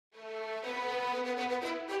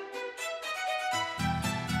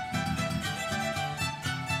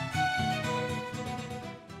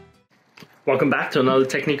Welcome back to another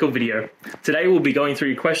technical video. Today we'll be going through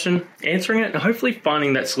your question, answering it, and hopefully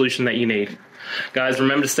finding that solution that you need. Guys,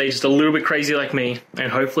 remember to stay just a little bit crazy like me,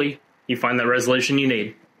 and hopefully you find that resolution you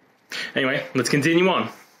need. Anyway, let's continue on.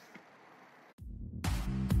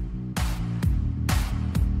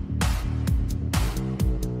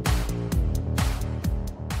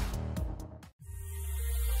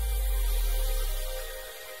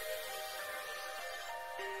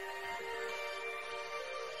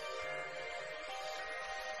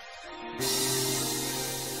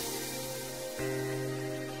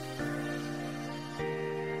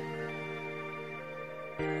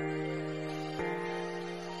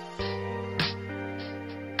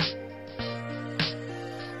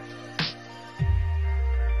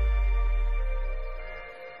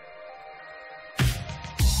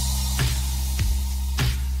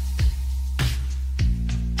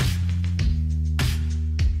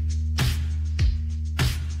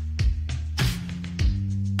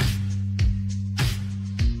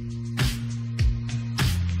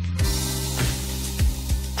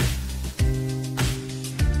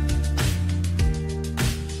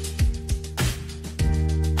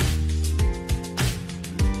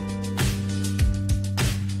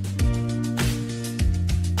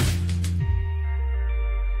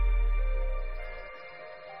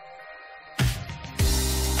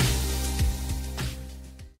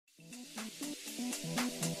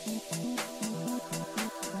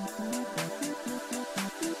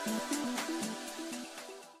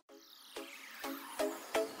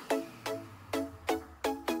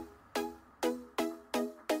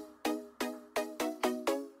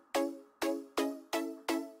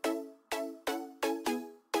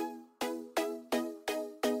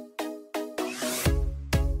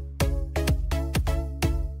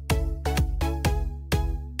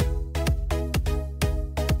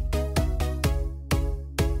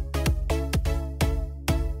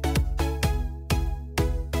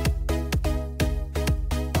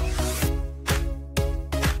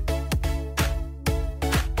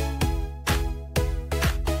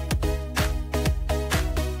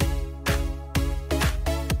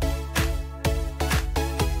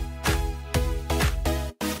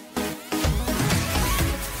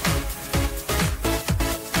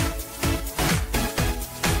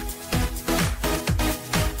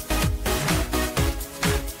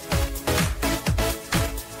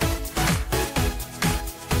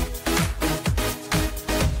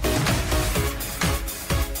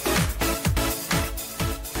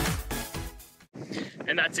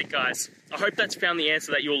 And that's it, guys. I hope that's found the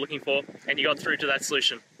answer that you were looking for and you got through to that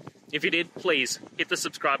solution. If you did, please hit the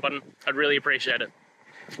subscribe button. I'd really appreciate it.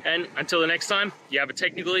 And until the next time you have a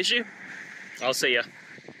technical issue, I'll see ya.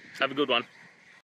 Have a good one.